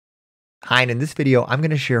Hi, and in this video, I'm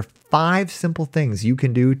going to share 5 simple things you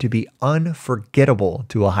can do to be unforgettable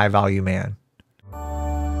to a high value man.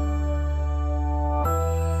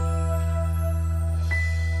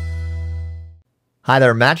 Hi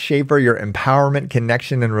there, Matt Shaffer, your empowerment,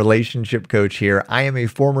 connection, and relationship coach here. I am a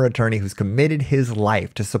former attorney who's committed his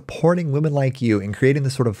life to supporting women like you in creating the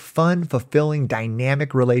sort of fun, fulfilling,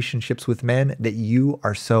 dynamic relationships with men that you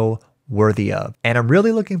are so worthy of. And I'm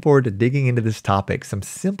really looking forward to digging into this topic, some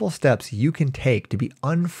simple steps you can take to be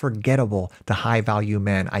unforgettable to high value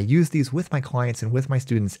men. I use these with my clients and with my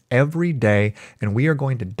students every day, and we are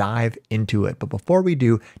going to dive into it. But before we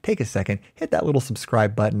do, take a second, hit that little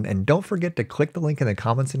subscribe button, and don't forget to click the link in the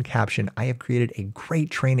comments and caption. I have created a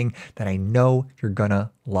great training that I know you're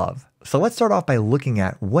gonna love. So let's start off by looking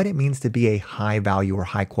at what it means to be a high value or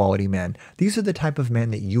high quality man. These are the type of men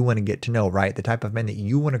that you want to get to know, right? The type of men that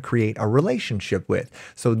you want to create a relationship with.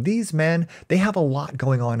 So these men, they have a lot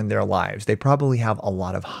going on in their lives. They probably have a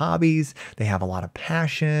lot of hobbies. They have a lot of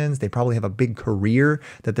passions. They probably have a big career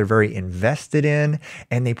that they're very invested in.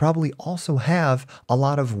 And they probably also have a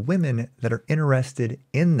lot of women that are interested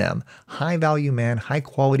in them. High value men, high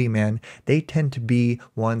quality men, they tend to be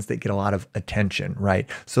ones that get a lot of attention, right?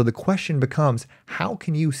 So the question becomes, how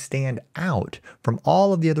can you stand out from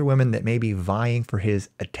all of the other women that may be vying for his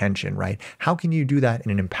attention, right? How can you do that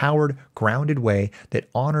in an empowered, grounded way that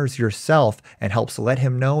honors yourself and helps let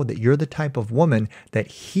him know that you're the type of woman that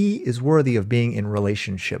he is worthy of being in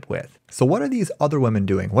relationship with? So what are these other women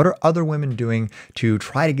doing? What are other women doing to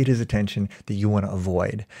try to get his attention that you want to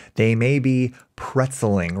avoid? They may be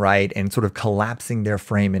pretzeling, right? And sort of collapsing their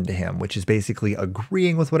frame into him, which is basically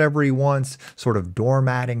agreeing with whatever he wants, sort of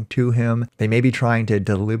doormatting to him. They may be trying to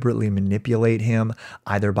deliberately manipulate him,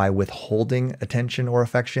 either by withholding attention or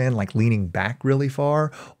affection, like leaning back really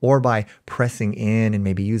far, or by pressing in and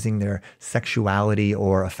maybe using their sexuality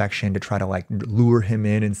or affection to try to like lure him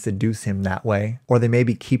in and seduce him that way. Or they may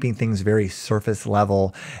be keeping things very surface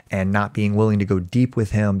level and not being willing to go deep with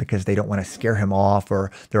him because they don't want to scare him off,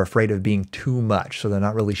 or they're afraid of being too much. So they're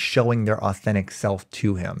not really showing their authentic self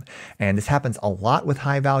to him. And this happens a lot with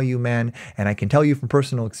high value men. And I can tell you from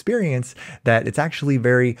personal experience that it's actually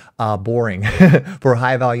very boring for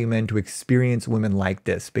high value men to experience women like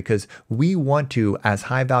this, because we want to, as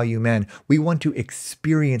high value men, we want to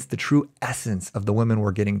experience the true essence of the women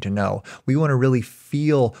we're getting to know. We want to really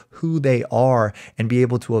feel who they are and be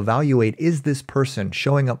able to evaluate, is this person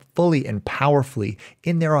showing up fully and powerfully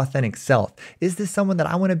in their authentic self? Is this someone that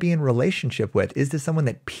I want to be in relationship with? Is this someone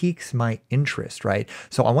that piques my interest, right?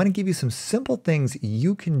 So I want to give you some simple things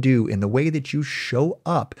you can do in the way that you show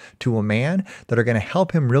up to a man that are going to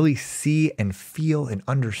help him really see and feel and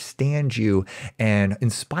understand you and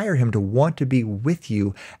inspire him to want to be with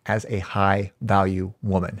you as a high value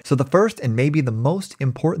woman. So the first and maybe the most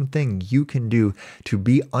important thing you can do to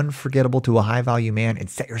be unforgettable to a high value man and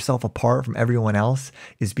set yourself apart from everyone else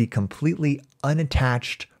is be completely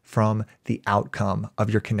unattached from the outcome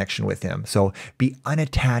of your connection with him. So be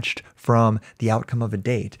unattached from the outcome of a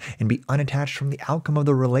date and be unattached from the outcome of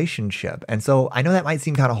the relationship. And so I know that might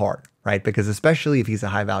seem kind of hard, right? Because especially if he's a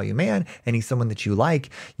high value man and he's someone that you like,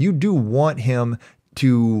 you do want him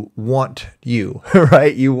to want you,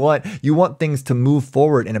 right? You want things to move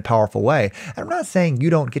forward in a powerful way. And I'm not saying you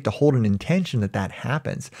don't get to hold an intention that that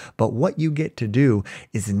happens, but what you get to do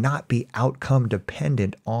is not be outcome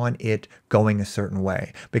dependent on it going a certain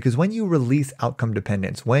way. Because when you release outcome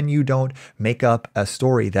dependence, when you don't make up a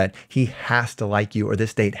story that he has to like you or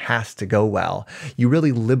this date has to go well, you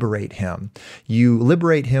really liberate him. You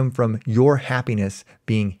liberate him from your happiness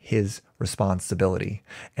being his responsibility.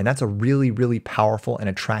 And that's a really, really powerful and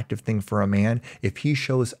attractive thing for a man. If he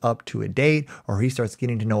shows up to a date or he starts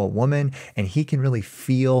getting to know a woman and he can really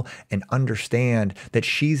feel and understand that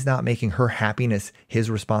she's not making her happiness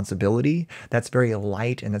his responsibility, that's very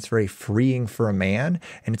light and that's very freeing for a man.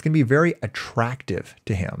 And it's going to be very attractive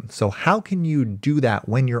to him. So how can you do that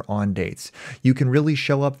when you're on dates? You can really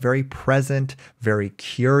show up very present, very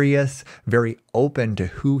curious, very open to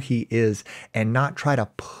who he is, and not try to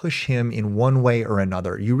push him in one way or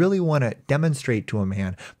another. You really want to demonstrate to a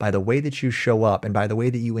man by the way that you show up and by the way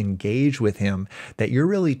that you engage with him that you're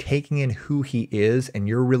really taking in who he is and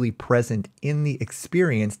you're really present in the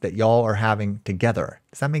experience that y'all are having together.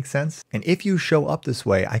 Does that make sense? And if you show up this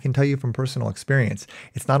way, I can tell you from personal experience,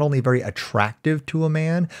 it's not only very attractive to a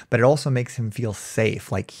man, but it also makes him feel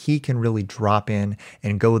safe. Like he can really drop in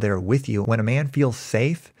and go there with you. When a man feels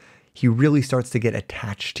safe, he really starts to get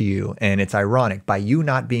attached to you. And it's ironic, by you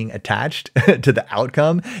not being attached to the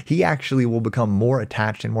outcome, he actually will become more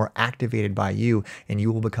attached and more activated by you, and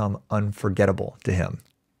you will become unforgettable to him.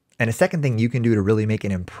 And a second thing you can do to really make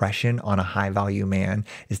an impression on a high value man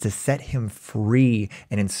is to set him free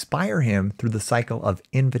and inspire him through the cycle of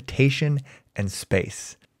invitation and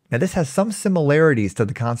space. Now, this has some similarities to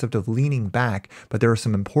the concept of leaning back, but there are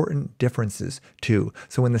some important differences too.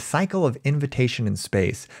 So in the cycle of invitation and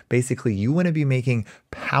space, basically you want to be making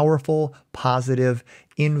powerful, positive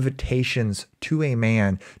invitations to a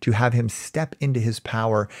man to have him step into his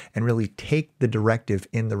power and really take the directive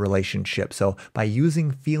in the relationship. So by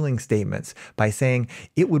using feeling statements, by saying,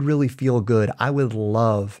 it would really feel good, I would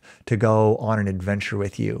love to go on an adventure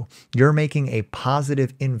with you, you're making a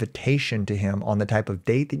positive invitation to him on the type of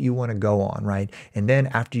date that you want to go on, right? And then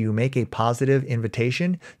after you make a positive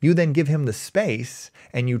invitation, you then give him the space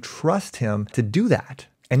and you trust him to do that.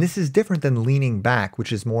 And this is different than leaning back,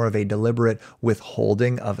 which is more of a deliberate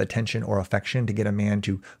withholding of attention or affection to get a man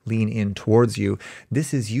to lean in towards you.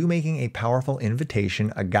 This is you making a powerful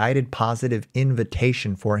invitation, a guided positive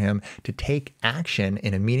invitation for him to take action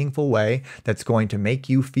in a meaningful way that's going to make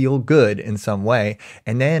you feel good in some way,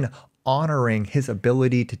 and then honoring his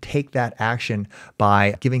ability to take that action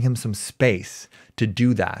by giving him some space to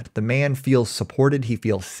do that. The man feels supported, he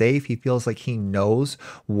feels safe, he feels like he knows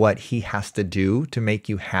what he has to do to make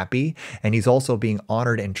you happy, and he's also being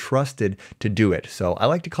honored and trusted to do it. So I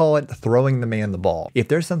like to call it throwing the man the ball. If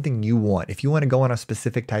there's something you want, if you want to go on a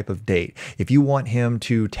specific type of date, if you want him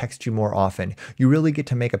to text you more often, you really get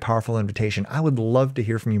to make a powerful invitation. I would love to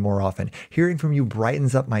hear from you more often. Hearing from you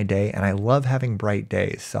brightens up my day, and I love having bright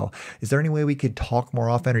days. So is there any way we could talk more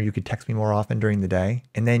often, or you could text me more often during the day?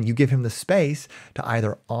 And then you give him the space to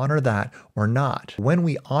either honor that or not. When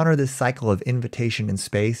we honor this cycle of invitation and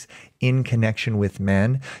space in connection with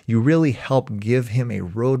men, you really help give him a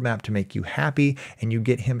roadmap to make you happy, and you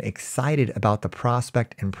get him excited about the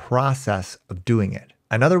prospect and process of doing it.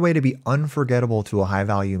 Another way to be unforgettable to a high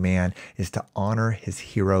value man is to honor his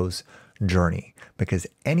hero's journey, because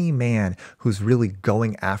any man who's really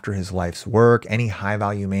going after his life's work, any high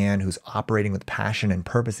value man who's operating with passion and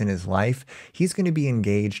purpose in his life, he's going to be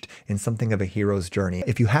engaged in something of a hero's journey.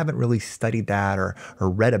 If you haven't really studied that or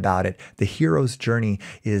read about it, the hero's journey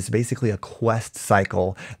is basically a quest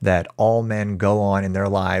cycle that all men go on in their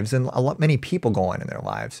lives, and many people go on in their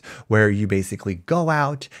lives, where you basically go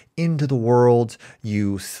out into the world,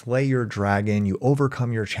 you slay your dragon, you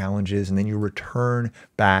overcome your challenges, and then you return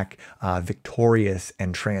back victorious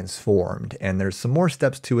and transformed. And there's some more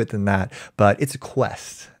steps to it than that, but it's a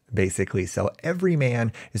quest, basically. So every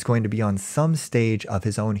man is going to be on some stage of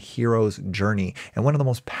his own hero's journey. And one of the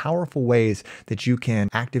most powerful ways that you can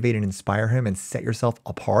activate and inspire him and set yourself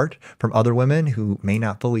apart from other women who may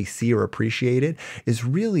not fully see or appreciate it is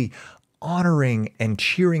really honoring and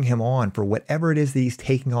cheering him on for whatever it is that he's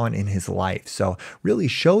taking on in his life. So really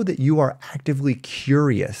show that you are actively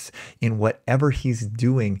curious in whatever he's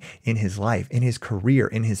doing in his life, in his career,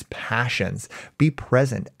 in his passions. Be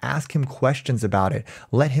present. Ask him questions about it.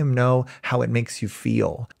 Let him know how it makes you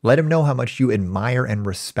feel. Let him know how much you admire and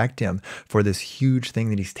respect him for this huge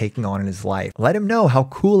thing that he's taking on in his life. Let him know how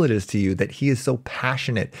cool it is to you that he is so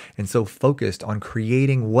passionate and so focused on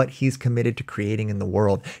creating what he's committed to creating in the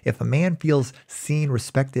world. If a man feels seen,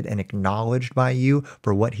 respected, and acknowledged by you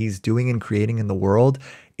for what he's doing and creating in the world,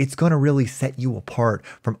 it's going to really set you apart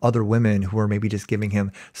from other women who are maybe just giving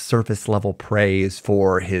him surface level praise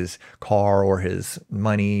for his car or his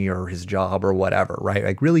money or his job or whatever, right?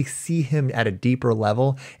 Like really see him at a deeper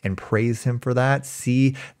level and praise him for that.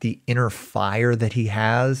 See the inner fire that he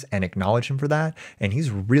has and acknowledge him for that. And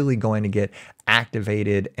he's really going to get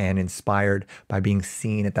activated and inspired by being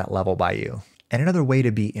seen at that level by you. And another way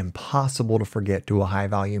to be impossible to forget to a high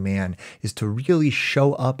value man is to really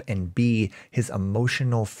show up and be his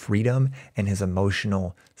emotional freedom and his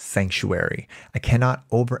emotional sanctuary. I cannot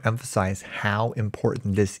overemphasize how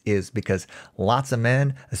important this is, because lots of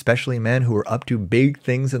men, especially men who are up to big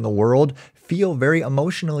things in the world, feel very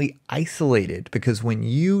emotionally isolated, because when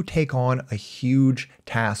you take on a huge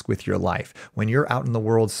task with your life, when you're out in the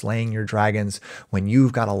world slaying your dragons, when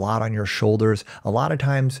you've got a lot on your shoulders, a lot of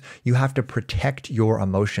times you have to protect your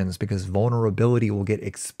emotions because vulnerability will get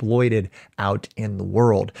exploited out in the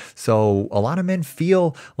world. So a lot of men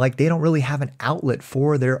feel like they don't really have an outlet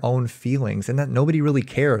for their own feelings, and that nobody really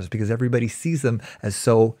cares because everybody sees them as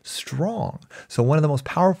so strong. So one of the most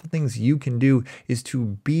powerful things you can do is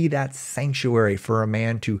to be that sanctuary for a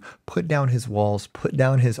man to put down his walls, put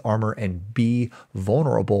down his armor, and be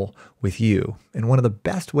vulnerable with you. And one of the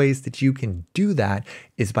best ways that you can do that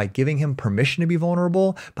is by giving him permission to be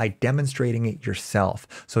vulnerable, by demonstrating it yourself.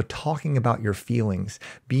 So talking about your feelings,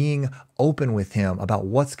 being open with him about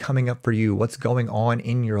what's coming up for you, what's going on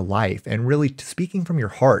in your life, and really speaking from your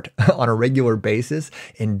heart on a regular basis,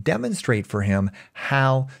 and demonstrate for him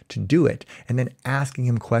how to do it. And then asking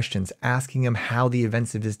him questions, asking him how the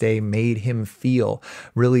events of his day made him feel,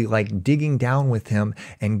 really like digging down with him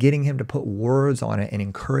and getting him to put words on it and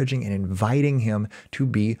encouraging and inviting him to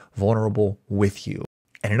be vulnerable with you.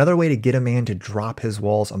 And another way to get a man to drop his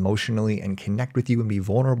walls emotionally and connect with you and be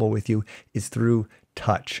vulnerable with you is through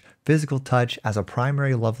touch. Physical touch as a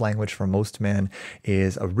primary love language for most men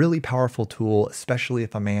is a really powerful tool, especially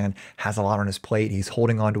if a man has a lot on his plate. He's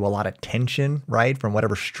holding on to a lot of tension, right? From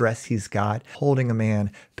whatever stress he's got. Holding a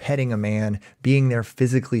man, petting a man, being there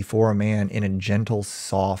physically for a man in a gentle,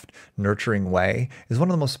 soft, nurturing way is one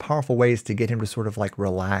of the most powerful ways to get him to sort of like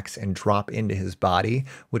relax and drop into his body,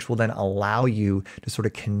 which will then allow you to sort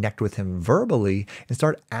of connect with him verbally and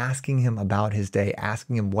start asking him about his day,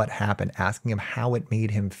 asking him what happened, asking him how it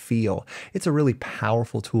made him feel. It's a really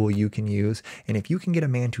powerful tool you can use. And if you can get a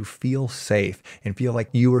man to feel safe and feel like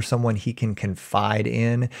you are someone he can confide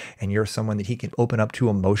in and you're someone that he can open up to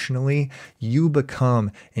emotionally, you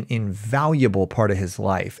become an invaluable part of his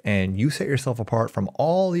life. And you set yourself apart from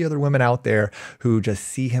all the other women out there who just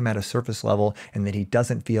see him at a surface level and that he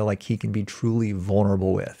doesn't feel like he can be truly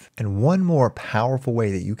vulnerable with. And one more powerful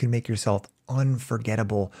way that you can make yourself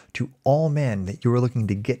unforgettable to all men that you are looking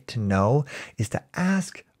to get to know is to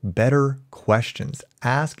ask better questions.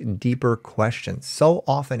 Ask deeper questions. So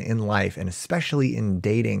often in life, and especially in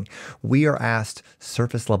dating, we are asked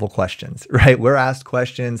surface level questions, right? We're asked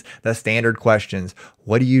questions, the standard questions.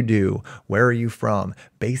 What do you do? Where are you from?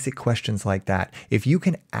 Basic questions like that. If you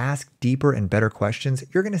can ask deeper and better questions,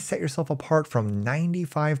 you're going to set yourself apart from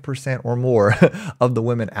 95% or more of the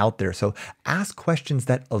women out there. So ask questions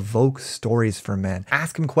that evoke stories for men.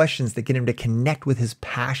 Ask him questions that get him to connect with his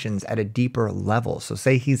passions at a deeper level. So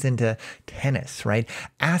say he's into tennis, right?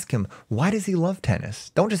 Ask him, why does he love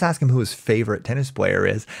tennis? Don't just ask him who his favorite tennis player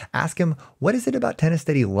is. Ask him, what is it about tennis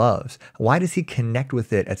that he loves? Why does he connect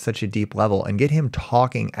with it at such a deep level? And get him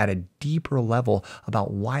talking at a deeper level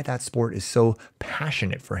about why that sport is so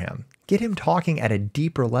passionate for him. Get him talking at a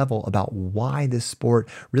deeper level about why this sport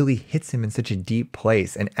really hits him in such a deep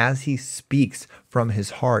place. And as he speaks from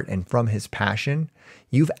his heart and from his passion,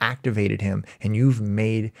 you've activated him and you've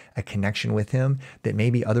made a connection with him that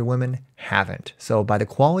maybe other women haven't. So by the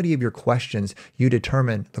quality of your questions, you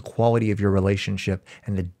determine the quality of your relationship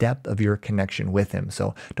and the depth of your connection with him.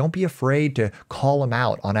 So don't be afraid to call him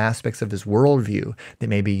out on aspects of his worldview that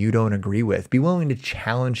maybe you don't agree with. Be willing to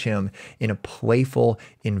challenge him in a playful,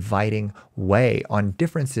 inviting way on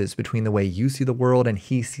differences between the way you see the world and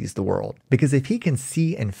he sees the world. Because if he can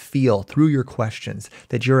see and feel through your questions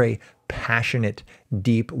that you're a passionate,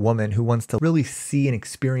 deep woman who wants to really see and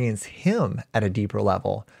experience him at a deeper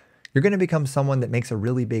level, you're going to become someone that makes a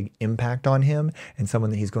really big impact on him and someone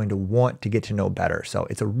that he's going to want to get to know better. So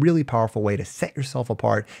it's a really powerful way to set yourself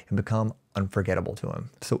apart and become unforgettable to him.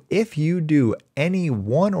 So if you do any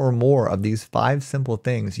one or more of these 5 simple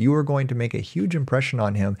things, you are going to make a huge impression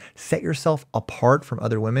on him, set yourself apart from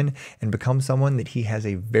other women, and become someone that he has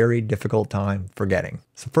a very difficult time forgetting.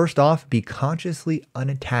 So first off, be consciously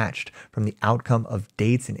unattached from the outcome of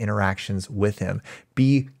dates and interactions with him.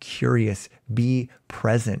 Be curious, be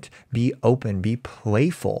present, be open, be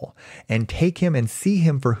playful, and take him and see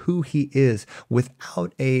him for who he is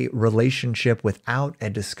without a relationship, without a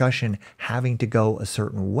discussion having to go a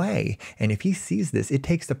certain way. And if he sees this, it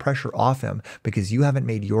takes the pressure off him because you haven't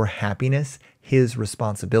made your happiness his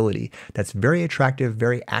responsibility. That's very attractive,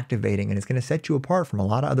 very activating, and it's going to set you apart from a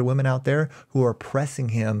lot of other women out there who are pressing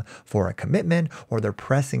him for a commitment, or they're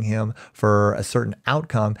pressing him for a certain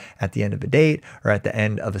outcome at the end of a date or at the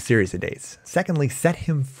end of a series of dates. Secondly, set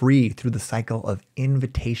him free through the cycle of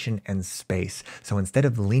invitation and space. So instead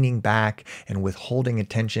of leaning back and withholding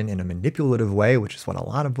attention in a manipulative way, which is what a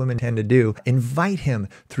lot of women tend to do, invite him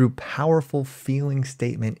through powerful feeling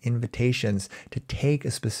statement invitations to take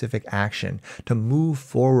a specific action, to move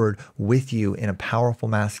forward with you in a powerful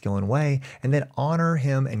masculine way, and then honor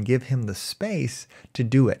him and give him the space to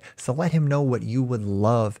do it. So let him know what you would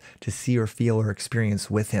love to see or feel or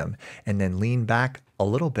experience with him, and then lean back a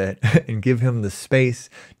little bit and give him the space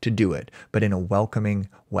to do it, but in a welcoming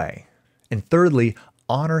way. And thirdly,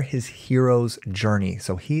 honor his hero's journey.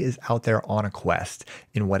 So he is out there on a quest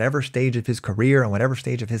in whatever stage of his career and whatever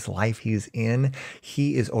stage of his life he's in.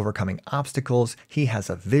 He is overcoming obstacles. He has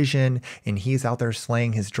a vision and he's out there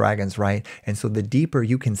slaying his dragons, right? And so the deeper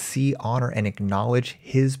you can see, honor, and acknowledge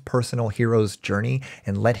his personal hero's journey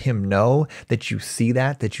and let him know that you see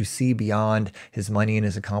that you see beyond his money and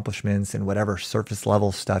his accomplishments and whatever surface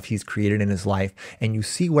level stuff he's created in his life, and you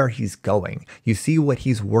see where he's going, you see what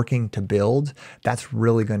he's working to build, that's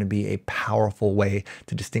really going to be a powerful way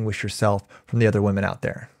to distinguish yourself from the other women out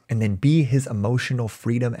there. And then be his emotional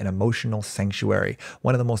freedom and emotional sanctuary.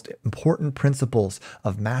 One of the most important principles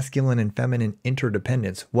of masculine and feminine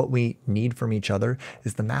interdependence, what we need from each other,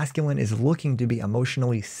 is the masculine is looking to be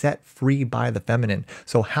emotionally set free by the feminine.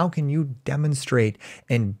 So how can you demonstrate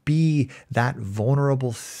and be that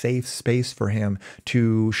vulnerable, safe space for him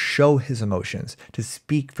to show his emotions, to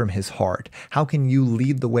speak from his heart? How can you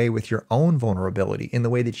lead the way with your own vulnerability in the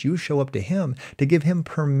way that you show up to him, to give him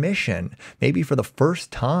permission, maybe for the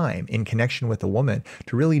first time in connection with a woman,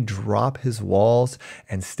 to really drop his walls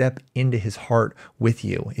and step into his heart with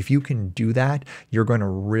you? If you can do that, you're going to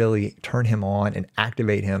really turn him on and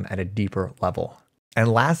activate him at a deeper level. And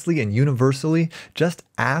lastly and universally, just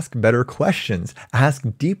ask better questions, ask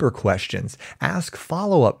deeper questions, ask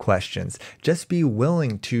follow-up questions. Just be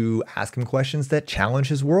willing to ask him questions that challenge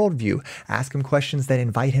his worldview, ask him questions that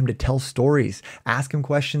invite him to tell stories, ask him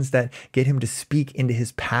questions that get him to speak into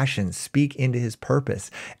his passions, speak into his purpose.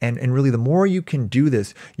 And really, the more you can do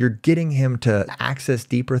this, you're getting him to access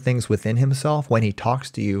deeper things within himself when he talks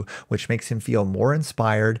to you, which makes him feel more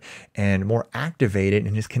inspired and more activated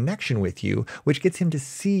in his connection with you, which gets him to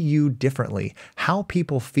see you differently. How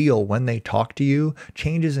people feel when they talk to you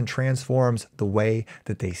changes and transforms the way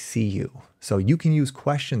that they see you. So you can use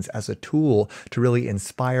questions as a tool to really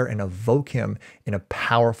inspire and evoke him in a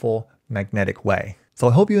powerful, magnetic way. So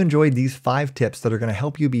I hope you enjoyed these 5 tips that are going to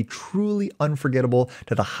help you be truly unforgettable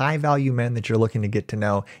to the high value men that you're looking to get to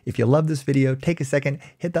know. If you love this video, take a second,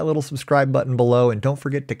 hit that little subscribe button below, and don't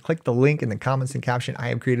forget to click the link in the comments and caption. I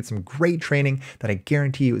have created some great training that I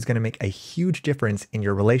guarantee you is going to make a huge difference in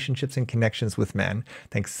your relationships and connections with men.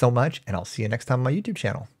 Thanks so much, and I'll see you next time on my YouTube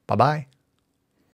channel. Bye-bye.